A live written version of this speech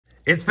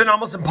It's been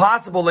almost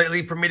impossible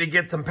lately for me to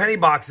get some penny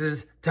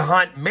boxes to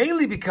hunt,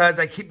 mainly because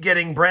I keep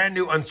getting brand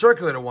new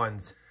uncirculated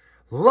ones.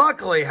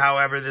 Luckily,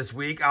 however, this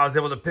week I was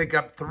able to pick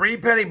up 3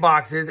 penny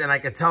boxes, and I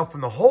could tell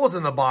from the holes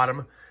in the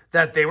bottom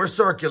that they were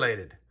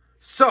circulated.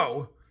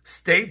 So,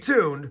 stay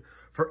tuned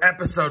for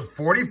episode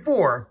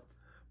 44,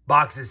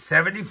 boxes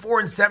 74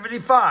 and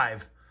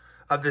 75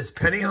 of this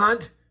penny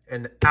hunt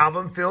and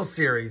album fill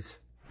series.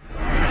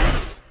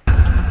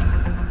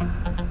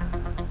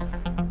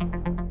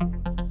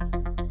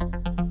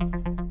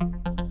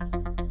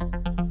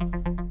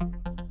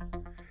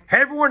 Hey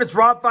everyone, it's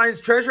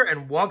RobFindsTreasure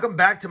and welcome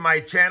back to my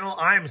channel.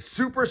 I am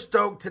super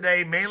stoked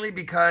today, mainly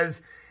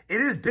because it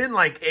has been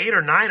like 8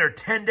 or 9 or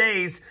 10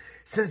 days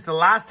since the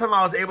last time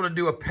I was able to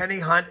do a penny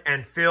hunt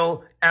and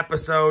fill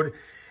episode.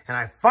 And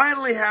I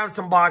finally have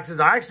some boxes.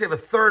 I actually have a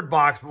third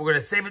box, but we're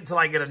going to save it till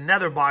I get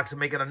another box and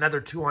make it another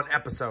 2 hunt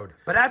episode.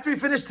 But after we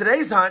finish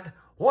today's hunt,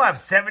 we'll have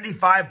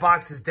 75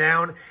 boxes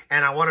down,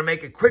 and I want to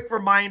make a quick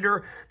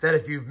reminder that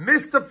if you've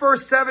missed the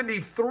first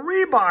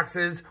 73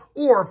 boxes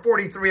or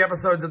 43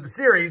 episodes of the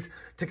series,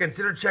 to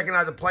consider checking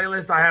out the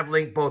playlist I have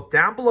linked both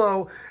down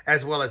below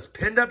as well as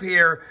pinned up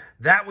here.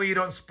 That way you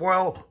don't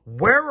spoil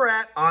where we're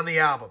at on the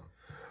album.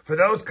 For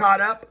those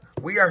caught up,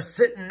 we are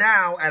sitting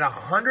now at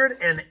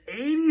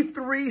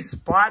 183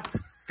 spots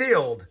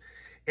filled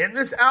in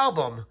this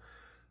album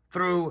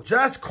through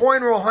just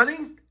coin roll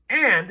hunting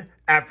and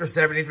after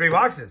 73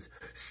 boxes.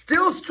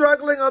 Still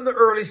struggling on the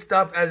early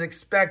stuff as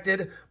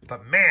expected,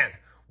 but man,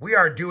 we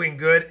are doing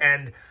good.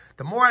 And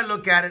the more I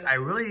look at it, I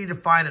really need to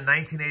find a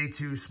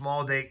 1982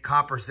 small date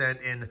copper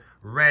cent in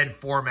red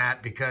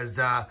format because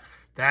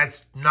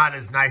that's not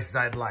as nice as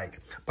I'd like.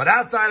 But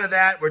outside of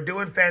that, we're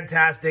doing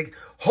fantastic.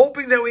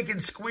 Hoping that we can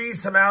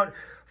squeeze some out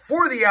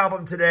for the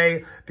album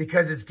today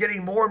because it's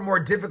getting more and more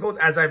difficult,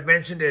 as I've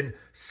mentioned in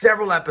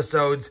several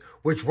episodes,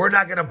 which we're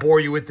not going to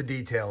bore you with the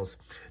details.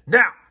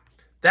 Now,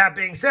 that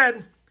being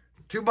said,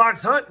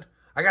 2-box hunt.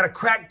 I got to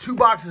crack 2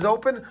 boxes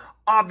open.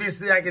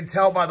 Obviously, I can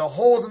tell by the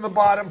holes in the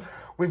bottom,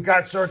 we've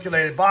got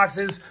circulated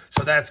boxes,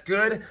 so that's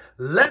good.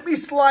 Let me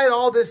slide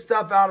all this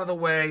stuff out of the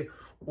way.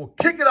 We'll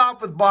kick it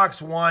off with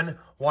box 1,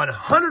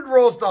 100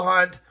 rolls to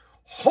hunt.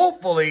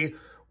 Hopefully,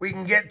 we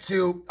can get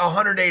to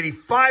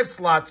 185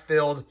 slots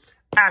filled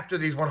after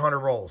these 100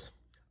 rolls.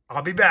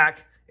 I'll be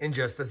back in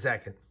just a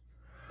second.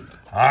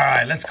 All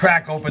right, let's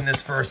crack open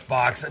this first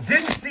box. I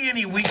didn't see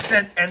any wheat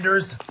cent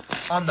enders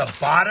on the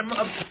bottom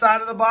of the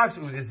side of the box.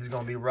 Ooh, this is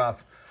going to be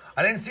rough.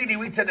 I didn't see any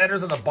wheat cent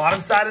enders on the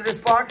bottom side of this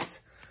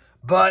box,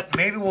 but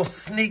maybe we'll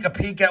sneak a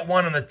peek at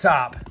one on the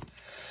top.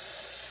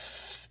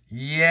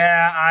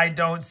 Yeah, I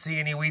don't see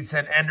any wheat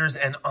cent enders,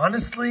 and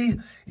honestly,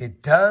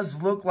 it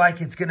does look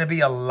like it's going to be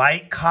a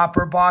light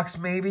copper box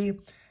maybe,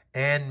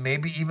 and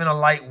maybe even a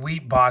light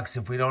wheat box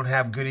if we don't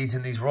have goodies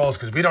in these rolls,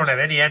 because we don't have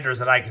any enders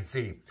that I can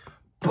see.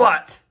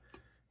 But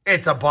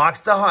it's a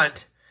box to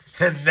hunt,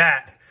 and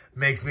that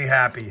makes me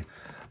happy.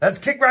 Let's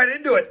kick right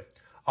into it.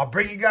 I'll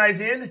bring you guys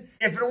in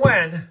if and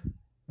when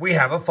we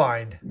have a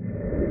find.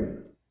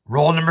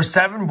 Roll number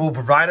 7 will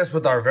provide us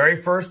with our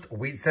very first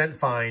wheat cent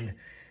find,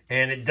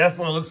 and it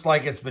definitely looks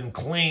like it's been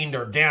cleaned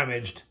or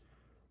damaged.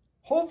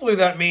 Hopefully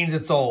that means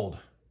it's old.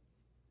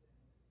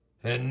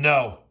 And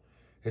no,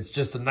 it's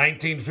just a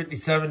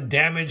 1957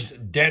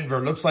 damaged Denver.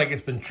 Looks like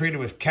it's been treated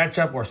with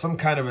ketchup or some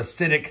kind of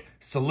acidic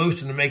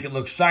solution to make it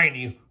look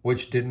shiny,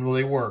 which didn't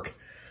really work.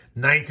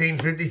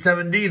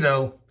 1957D,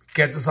 though,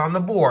 gets us on the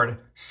board,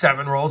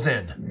 7 rolls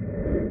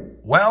in.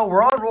 Well,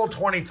 we're on roll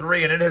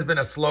 23, and it has been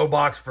a slow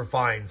box for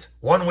finds.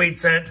 1 wheat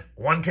cent,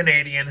 1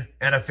 Canadian,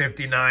 and a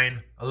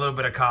 59, a little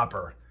bit of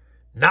copper.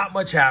 Not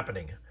much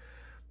happening.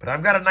 But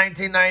I've got a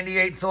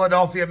 1998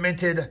 Philadelphia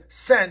minted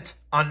cent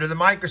under the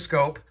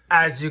microscope,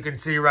 as you can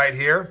see right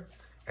here.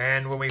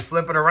 And when we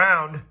flip it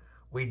around,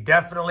 we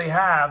definitely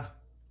have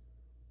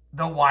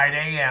the wide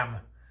AM.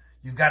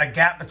 You've got a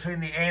gap between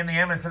the A and the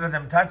M instead of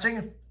them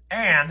touching,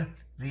 and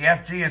the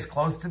FG is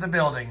close to the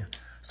building.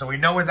 So we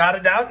know without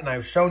a doubt, and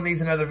I've shown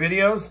these in other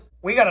videos,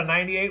 we got a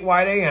 98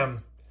 wide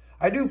AM.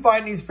 I do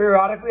find these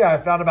periodically.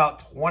 I've found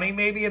about 20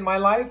 maybe in my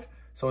life,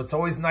 so it's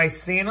always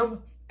nice seeing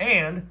them,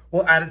 and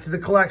we'll add it to the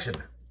collection.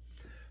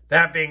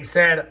 That being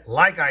said,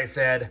 like I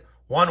said,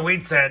 1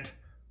 wheat cent,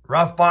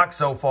 rough box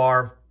so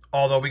far,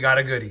 although we got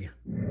a goodie.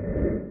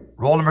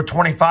 Roll number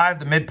 25,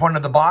 the midpoint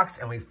of the box,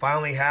 and we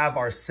finally have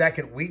our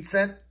second wheat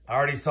cent. I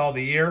already saw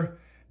the year,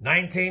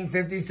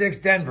 1956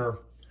 Denver.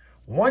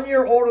 1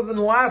 year older than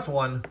the last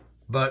one,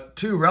 but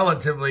 2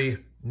 relatively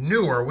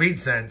newer wheat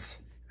cents,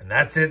 and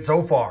that's it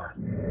so far.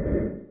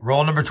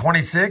 Roll number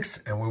 26,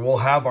 and we will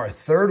have our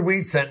third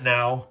wheat cent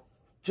now,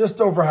 just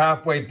over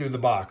halfway through the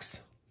box.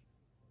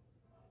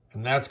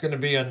 And that's going to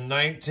be a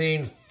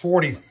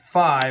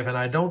 1945, and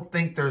I don't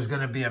think there's going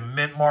to be a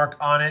mint mark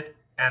on it,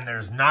 and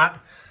there's not.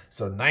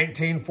 So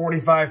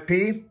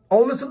 1945p,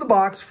 oldest of the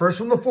box, first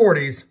from the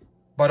 40s,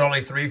 but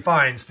only 3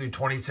 finds through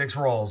 26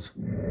 rolls.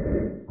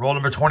 Roll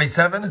number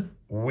 27,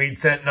 wheat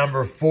cent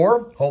number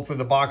 4. Hopefully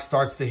the box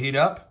starts to heat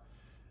up.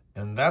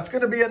 And that's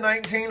going to be a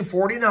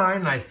 1949,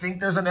 and I think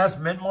there's an S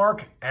mint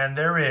mark, and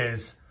there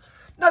is.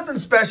 Nothing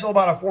special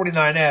about a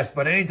 49S,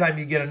 but anytime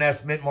you get an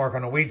S mint mark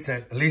on a wheat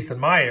cent, at least in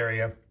my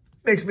area,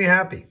 makes me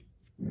happy.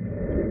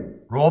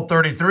 Roll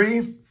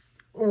 33,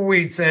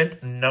 wheat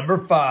cent number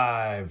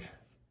 5.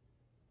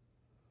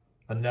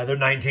 Another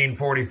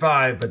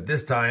 1945, but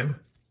this time,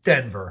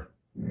 Denver.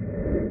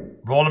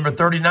 Roll number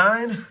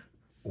 39,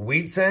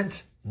 wheat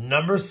cent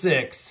number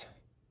 6.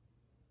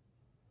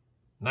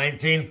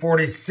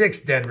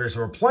 1946 Denver, so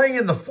we're playing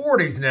in the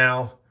 40s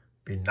now.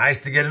 Be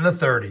nice to get in the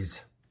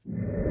 30s.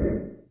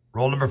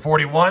 Roll number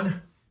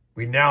 41,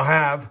 we now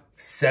have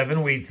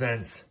 7 wheat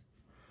cents.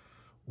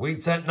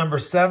 Wheat cent number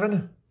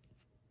 7,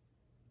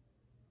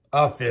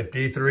 a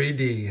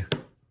 53D.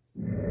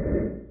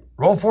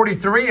 Roll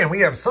 43, and we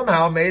have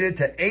somehow made it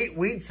to 8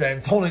 wheat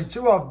cents, holding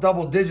 2 off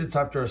double digits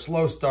after a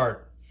slow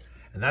start.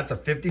 And that's a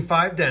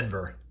 55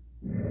 Denver.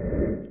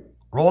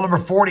 Roll number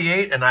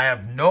 48, and I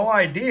have no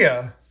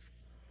idea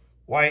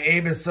why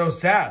Abe is so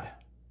sad.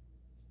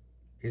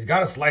 He's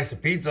got a slice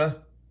of pizza.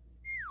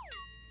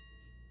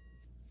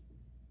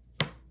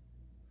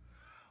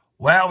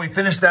 Well, we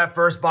finished that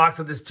first box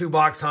of this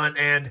 2-box hunt,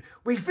 and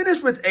we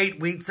finished with 8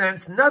 wheat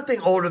cents, nothing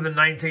older than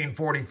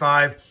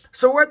 1945.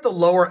 So we're at the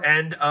lower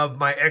end of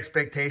my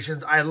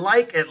expectations. I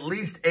like at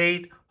least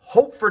 8,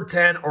 hope for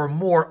 10 or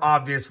more,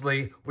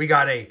 obviously. We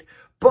got 8.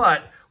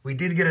 But we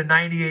did get a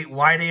 98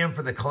 wide AM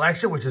for the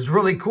collection, which is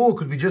really cool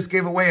because we just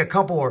gave away a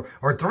couple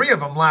or 3 of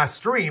them last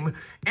stream,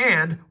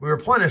 and we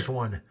replenished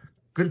one.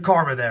 Good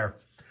karma there.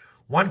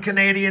 1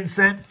 Canadian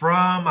cent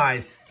from,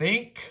 I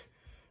think,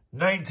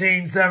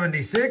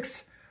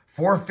 1976,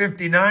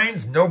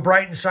 459s, no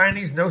bright and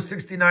shinies, no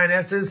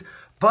 69Ss,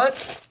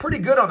 but pretty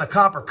good on the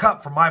copper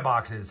cup for my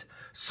boxes.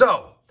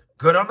 So,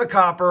 good on the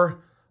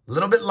copper, a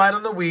little bit light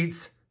on the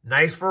wheats,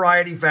 nice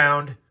variety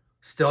found,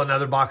 still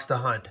another box to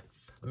hunt.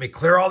 Let me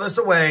clear all this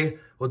away.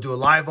 We'll do a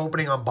live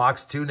opening on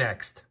box 2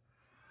 next.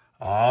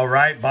 All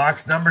right,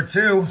 box number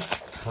 2.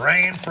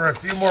 Praying for a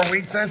few more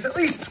wheat cents, at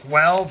least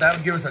 12. That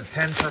would give us a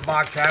 10 per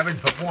box average,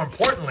 but more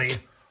importantly,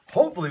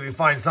 hopefully we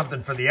find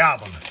something for the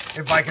album,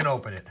 if I can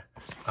open it.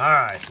 All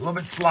right, a little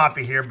bit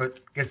sloppy here,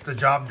 but gets the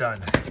job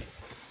done.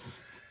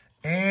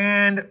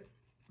 And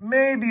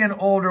maybe an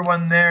older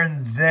one there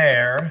and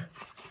there,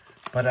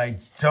 but I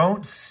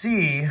don't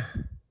see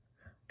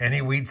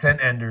any wheat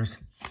cent enders.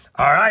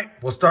 All right,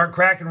 we'll start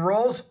cracking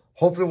rolls.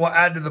 Hopefully we'll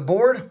add to the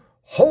board.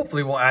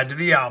 Hopefully we'll add to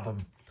the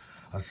album.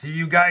 I'll see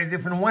you guys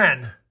if and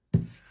when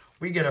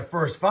we get a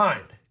first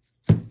find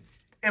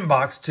in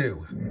box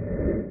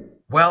 2.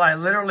 Well, I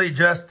literally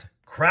just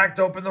cracked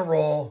open the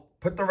roll,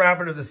 put the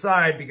wrapper to the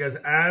side, because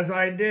as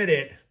I did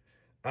it,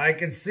 I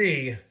could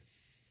see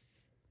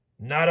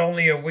not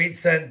only a wheat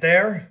cent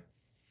there,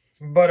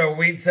 but a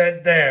wheat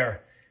cent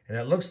there. And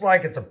it looks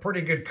like it's a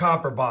pretty good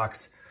copper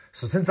box.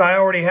 So since I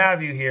already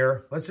have you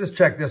here, let's just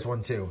check this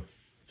one too,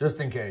 just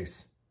in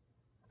case.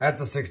 That's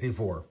a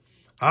 64.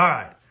 All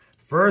right,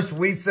 first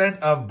wheat cent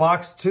of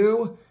box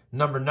 2,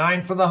 number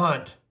 9 for the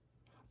hunt,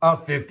 a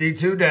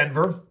 52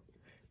 Denver,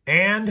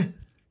 and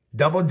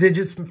double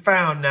digits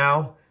found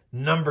now,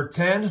 number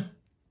 10,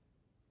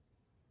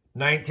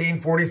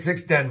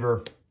 1946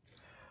 Denver.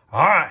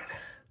 All right,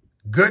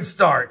 good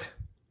start.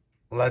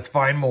 Let's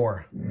find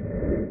more.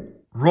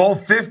 Roll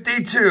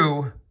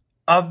 52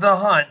 of the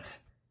hunt,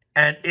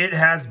 and it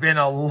has been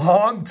a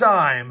long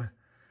time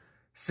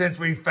since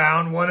we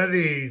found one of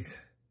these.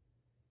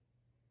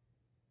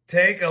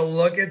 Take a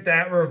look at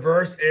that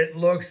reverse. It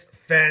looks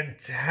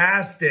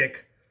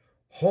fantastic.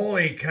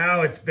 Holy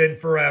cow, it's been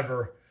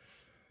forever.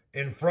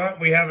 In front,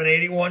 we have an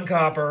 81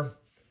 copper,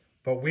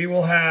 but we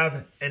will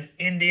have an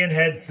Indian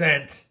head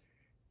cent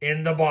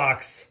in the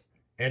box,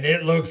 and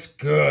it looks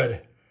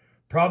good.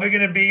 Probably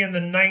going to be in the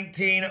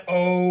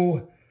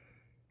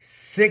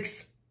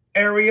 1906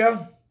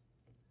 area,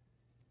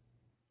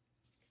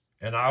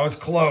 and I was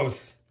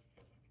close.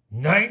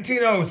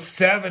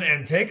 1907,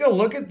 and take a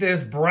look at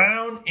this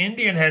brown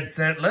Indian head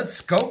cent. Let's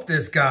scope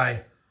this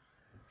guy.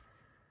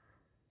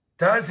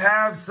 Does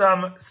have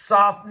some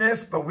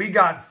softness, but we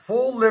got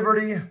full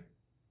Liberty,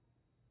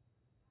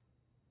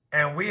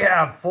 and we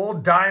have full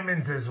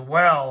diamonds as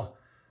well.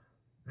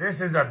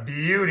 This is a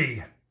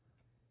beauty.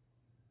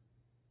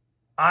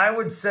 I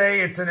would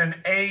say it's in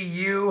an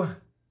AU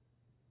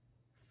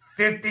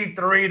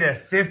 53 to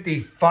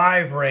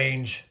 55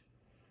 range.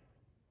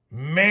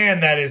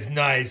 Man, that is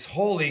nice.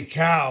 Holy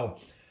cow.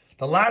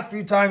 The last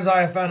few times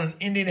I have found an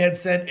Indian head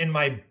cent in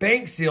my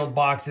bank sealed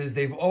boxes,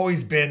 they've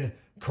always been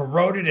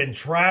corroded and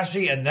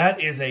trashy, and that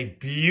is a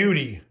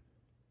beauty.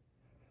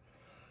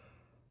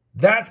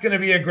 That's going to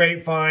be a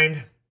great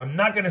find. I'm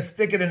not going to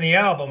stick it in the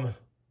album,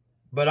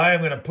 but I am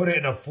going to put it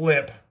in a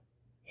flip.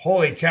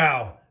 Holy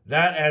cow.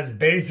 That has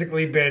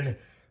basically been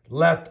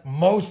left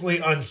mostly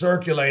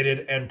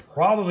uncirculated and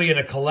probably in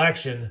a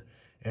collection,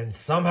 and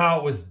somehow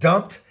it was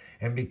dumped.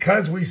 And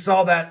because we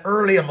saw that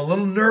early, I'm a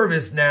little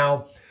nervous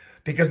now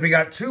because we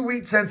got 2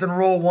 wheat cents in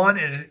roll 1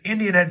 and an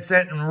Indian head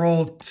cent in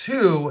roll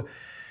 2.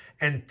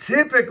 And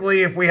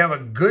typically, if we have a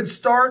good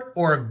start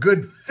or a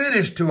good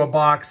finish to a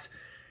box,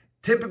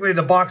 typically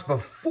the box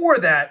before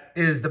that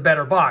is the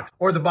better box,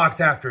 or the box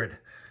after it.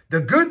 The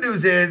good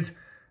news is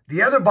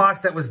the other box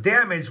that was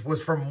damaged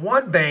was from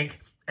one bank,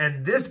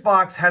 and this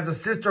box has a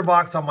sister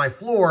box on my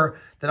floor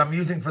that I'm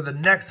using for the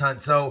next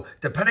hunt. So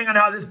depending on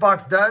how this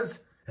box does,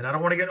 and I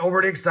don't want to get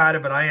overly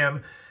excited, but I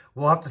am,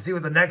 we'll have to see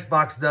what the next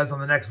box does on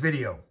the next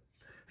video.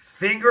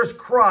 Fingers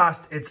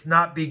crossed it's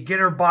not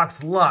beginner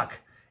box luck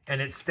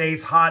and it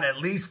stays hot at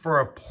least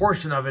for a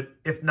portion of it,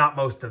 if not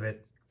most of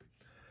it.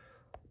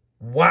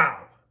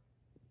 Wow.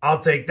 I'll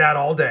take that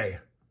all day.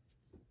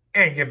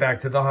 And get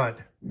back to the hunt.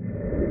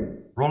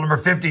 Roll number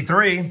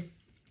 53,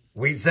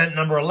 wheat cent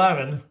number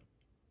 11,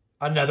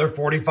 another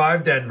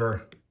 45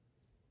 Denver.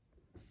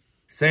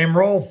 Same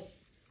roll,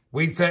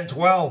 wheat cent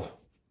 12,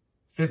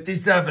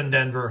 57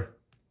 Denver.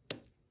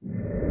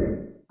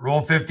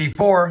 Roll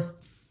 54,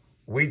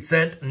 wheat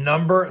cent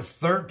number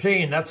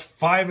 13. That's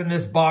 5 in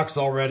this box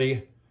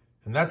already.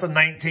 And that's a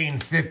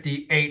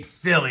 1958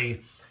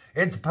 Philly.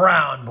 It's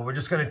brown, but we're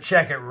just going to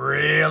check it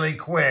really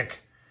quick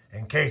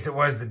in case it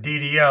was the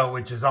DDO,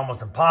 which is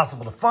almost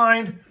impossible to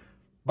find.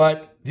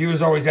 But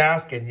viewers always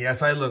ask, and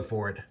yes, I look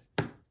for it.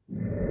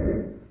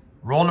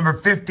 Roll number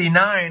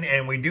 59,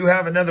 and we do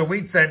have another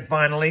wheat cent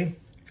finally.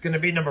 It's going to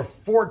be number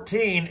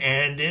 14,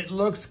 and it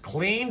looks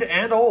cleaned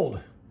and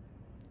old.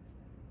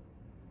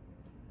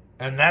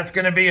 And that's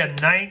going to be a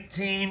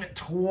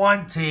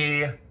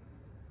 1920.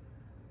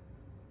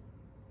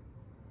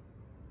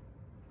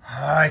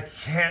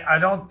 I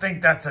don't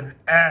think that's an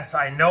S.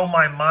 I know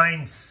my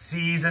mind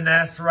sees an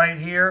S right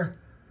here.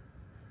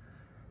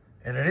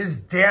 And it is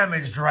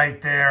damaged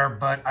right there,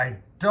 but I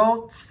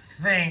don't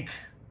think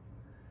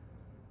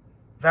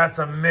that's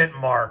a mint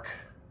mark.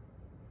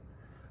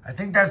 I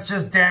think that's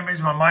just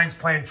damaged. My mind's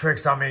playing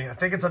tricks on me. I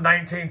think it's a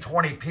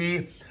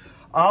 1920p.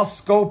 I'll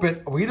scope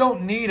it. We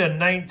don't need a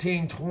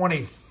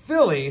 1920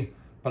 Philly,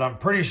 but I'm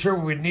pretty sure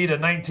we would need a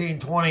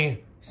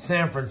 1920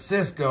 San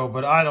Francisco,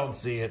 but I don't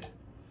see it.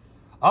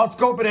 I'll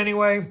scope it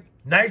anyway.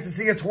 Nice to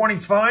see a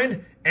 20's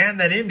find and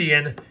that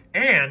Indian.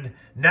 And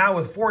now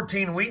with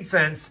 14 wheat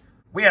cents,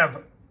 we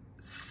have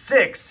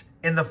 6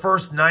 in the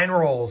first 9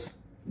 rolls.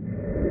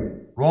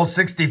 Roll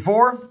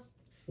 64,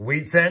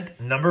 wheat cent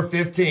number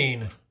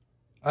 15, a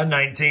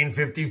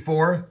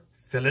 1954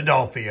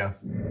 Philadelphia.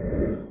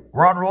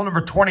 We're on roll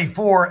number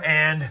 24,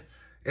 and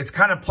it's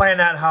kind of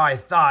playing out how I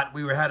thought.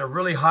 We had a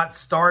really hot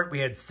start. We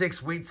had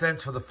 6 wheat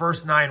cents for the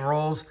first 9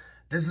 rolls.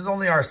 This is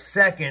only our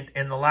second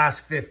in the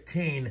last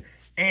 15,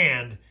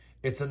 and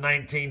it's a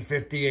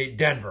 1958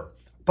 Denver.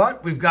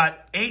 But we've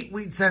got 8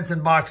 wheat cents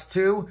in box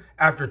 2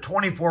 after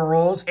 24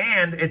 rolls,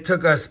 and it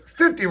took us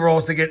 50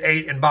 rolls to get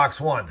 8 in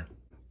box 1.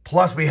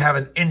 Plus, we have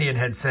an Indian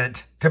head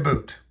cent to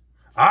boot.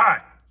 All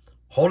right,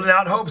 holding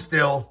out hope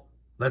still.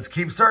 Let's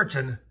keep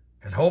searching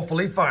and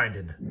hopefully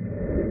finding.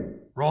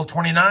 Roll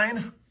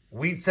 29,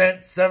 wheat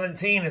cent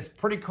 17. It's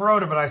pretty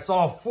corroded, but I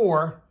saw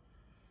 4.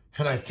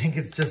 And I think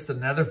it's just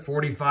another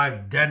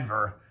 45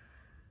 Denver.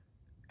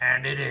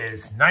 And it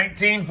is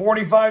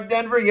 1945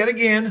 Denver yet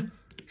again.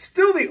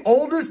 Still the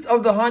oldest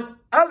of the hunt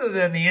other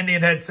than the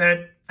Indian head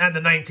cent and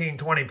the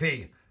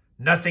 1920p.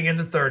 Nothing in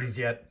the 30s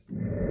yet.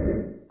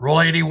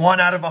 Roll 81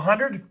 out of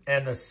 100.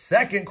 And the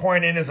second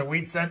coin in is a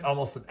wheat cent,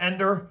 almost an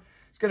ender.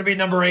 It's going to be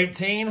number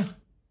 18.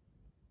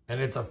 And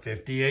it's a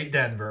 58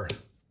 Denver.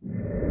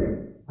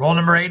 Roll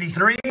number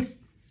 83.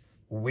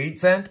 Wheat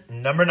cent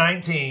number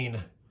 19.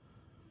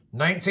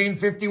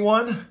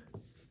 1951,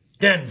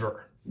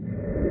 Denver.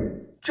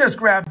 Just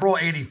grabbed roll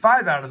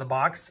 85 out of the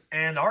box,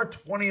 and our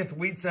 20th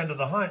wheat cent of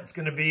the hunt is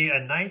going to be a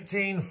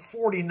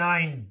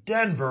 1949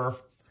 Denver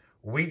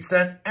wheat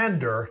cent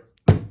ender,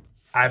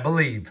 I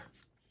believe.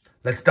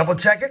 Let's double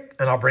check it,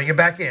 and I'll bring it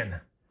back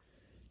in.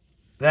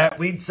 That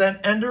wheat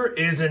cent ender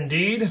is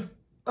indeed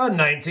a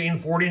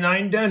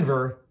 1949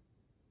 Denver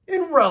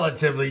in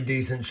relatively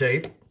decent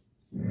shape.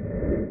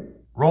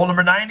 Roll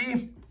number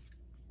 90,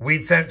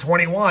 wheat cent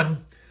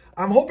 21.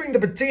 I'm hoping the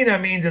patina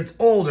means it's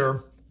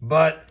older,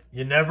 but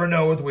you never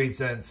know with wheat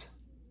cents.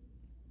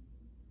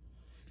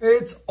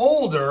 It's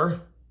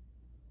older.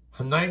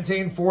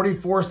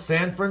 1944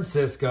 San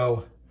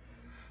Francisco.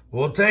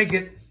 We'll take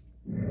it.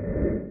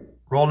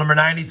 Roll number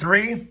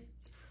 93.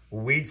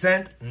 Wheat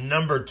cent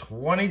number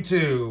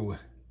 22.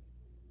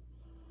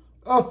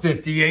 A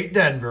 58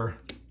 Denver.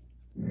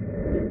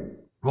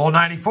 Roll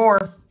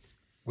 94.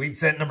 Wheat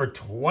cent number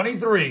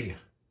 23.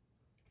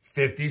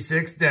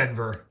 56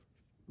 Denver.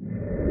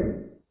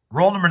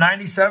 Roll number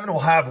 97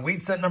 will have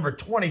wheat cent number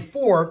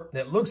 24.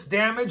 It looks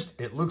damaged.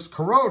 It looks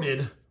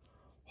corroded.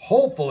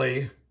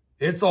 Hopefully,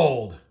 it's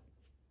old.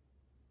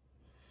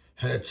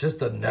 And it's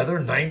just another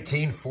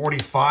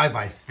 1945,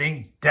 I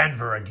think,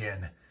 Denver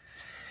again.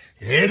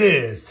 It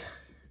is.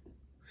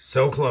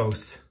 So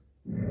close.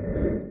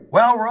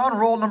 Well, we're on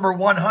roll number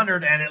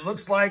 100, and it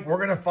looks like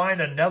we're going to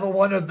find another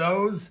one of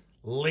those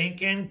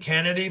Lincoln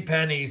Kennedy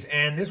pennies.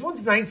 And this one's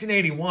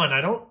 1981.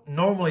 I don't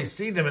normally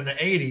see them in the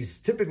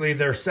 80s. Typically,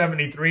 they're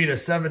 73 to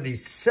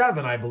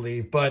 77, I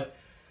believe. But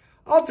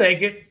I'll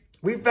take it.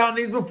 We've found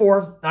these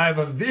before. I have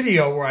a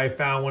video where I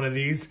found one of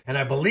these. And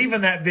I believe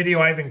in that video,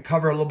 I even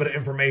cover a little bit of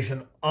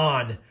information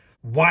on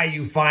why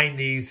you find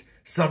these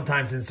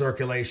sometimes in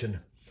circulation.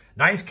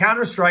 Nice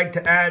counter strike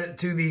to add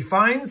to the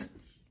finds.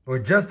 We're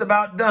just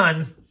about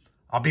done.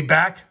 I'll be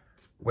back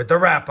with the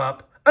wrap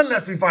up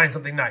unless we find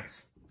something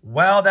nice.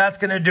 Well, that's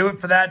going to do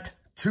it for that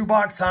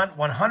 2-box hunt,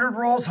 100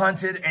 rolls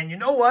hunted. And you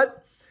know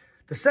what?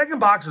 The second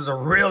box was a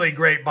really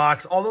great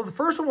box, although the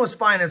first one was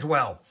fine as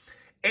well.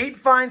 8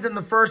 finds in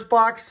the first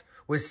box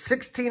with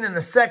 16 in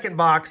the second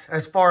box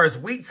as far as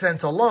wheat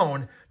cents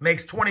alone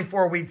makes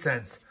 24 wheat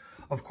cents.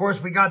 Of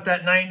course, we got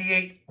that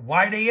 98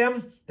 White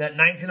AM, that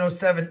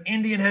 1907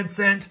 Indian head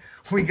cent.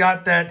 We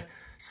got that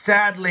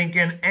Sad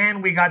Lincoln,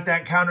 and we got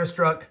that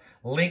counterstruck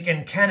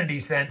Lincoln Kennedy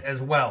cent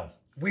as well.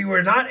 We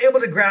were not able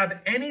to grab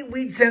any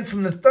wheat cents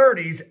from the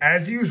 30s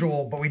as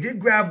usual, but we did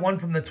grab one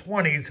from the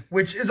 20s,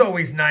 which is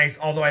always nice,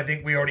 although I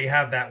think we already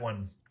have that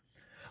one.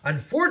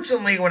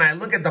 Unfortunately, when I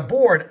look at the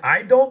board,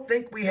 I don't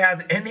think we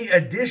have any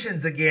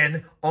additions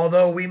again,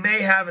 although we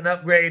may have an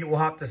upgrade. We'll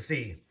have to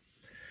see.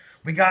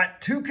 We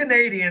got 2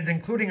 Canadians,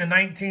 including a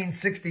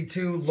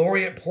 1962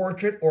 Laureate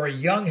portrait or a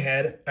young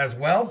head as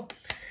well,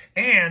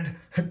 and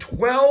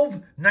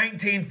 12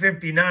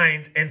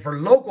 1959s. And for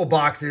local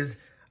boxes,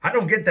 I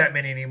don't get that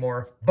many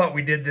anymore, but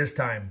we did this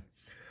time.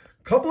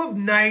 Couple of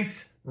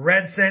nice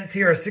red cents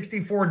here, a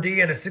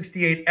 64D and a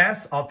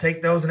 68S. I'll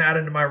take those and add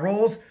them to my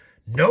rolls.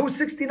 No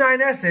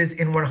 69S's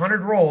in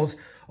 100 rolls,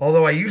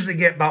 although I usually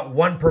get about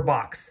 1 per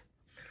box.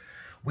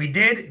 We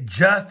did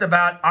just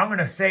about, I'm going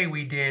to say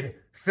we did,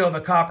 fill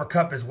the copper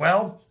cup as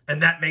well,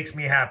 and that makes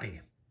me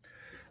happy.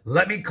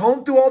 Let me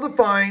comb through all the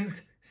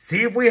finds,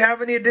 see if we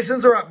have any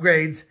additions or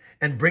upgrades,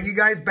 and bring you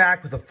guys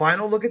back with a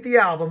final look at the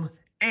album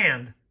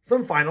and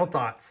some final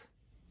thoughts.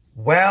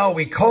 Well,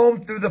 we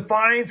combed through the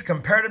finds,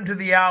 compared them to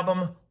the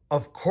album.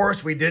 Of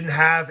course, we didn't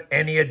have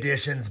any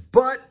additions,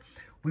 but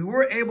we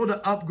were able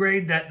to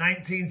upgrade that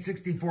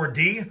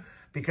 1964D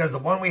because the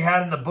one we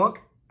had in the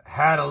book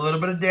had a little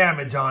bit of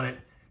damage on it.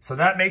 So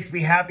that makes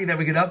me happy that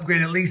we could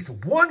upgrade at least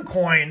 1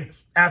 coin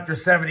after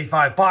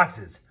 75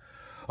 boxes.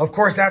 Of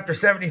course, after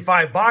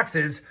 75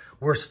 boxes,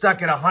 we're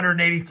stuck at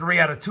 183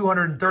 out of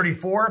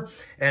 234.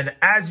 And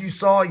as you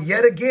saw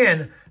yet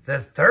again,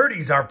 the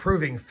 30s are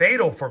proving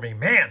fatal for me.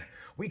 Man,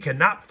 we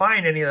cannot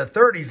find any of the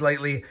 30s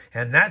lately,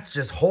 and that's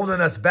just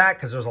holding us back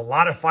because there's a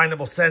lot of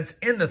findable cents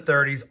in the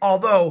 30s,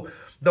 although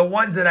the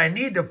ones that I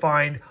need to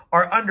find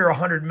are under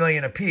 100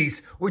 million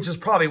apiece, which is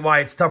probably why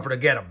it's tougher to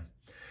get them.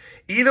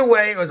 Either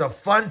way, it was a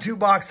fun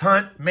 2-box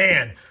hunt.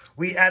 Man,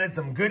 we added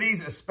some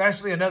goodies,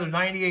 especially another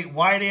 98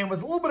 White AM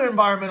with a little bit of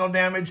environmental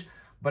damage,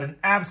 but an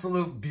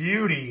absolute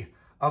beauty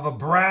of a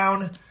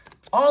brown,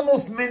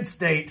 almost mint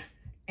state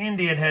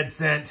Indian head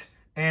cent.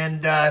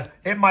 And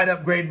it might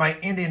upgrade my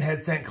Indian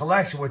head cent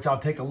collection, which I'll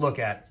take a look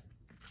at.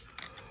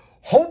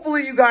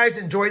 Hopefully you guys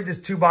enjoyed this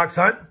 2-box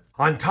hunt.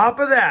 On top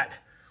of that,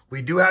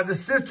 we do have the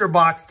sister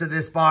box to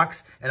this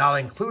box, and I'll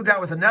include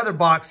that with another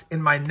box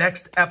in my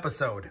next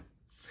episode.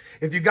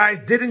 If you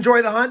guys did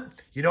enjoy the hunt,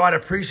 you know I'd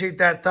appreciate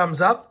that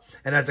thumbs up.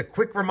 And as a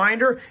quick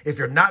reminder, if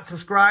you're not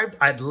subscribed,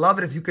 I'd love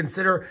it if you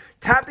consider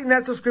tapping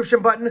that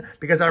subscription button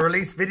because I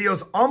release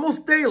videos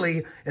almost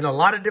daily in a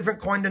lot of different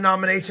coin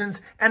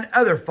denominations and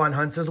other fun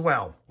hunts as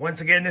well.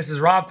 Once again, this is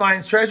Rob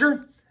Finds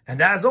Treasure.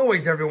 And as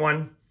always,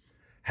 everyone,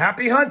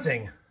 happy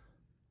hunting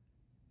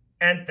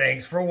and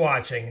thanks for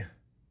watching.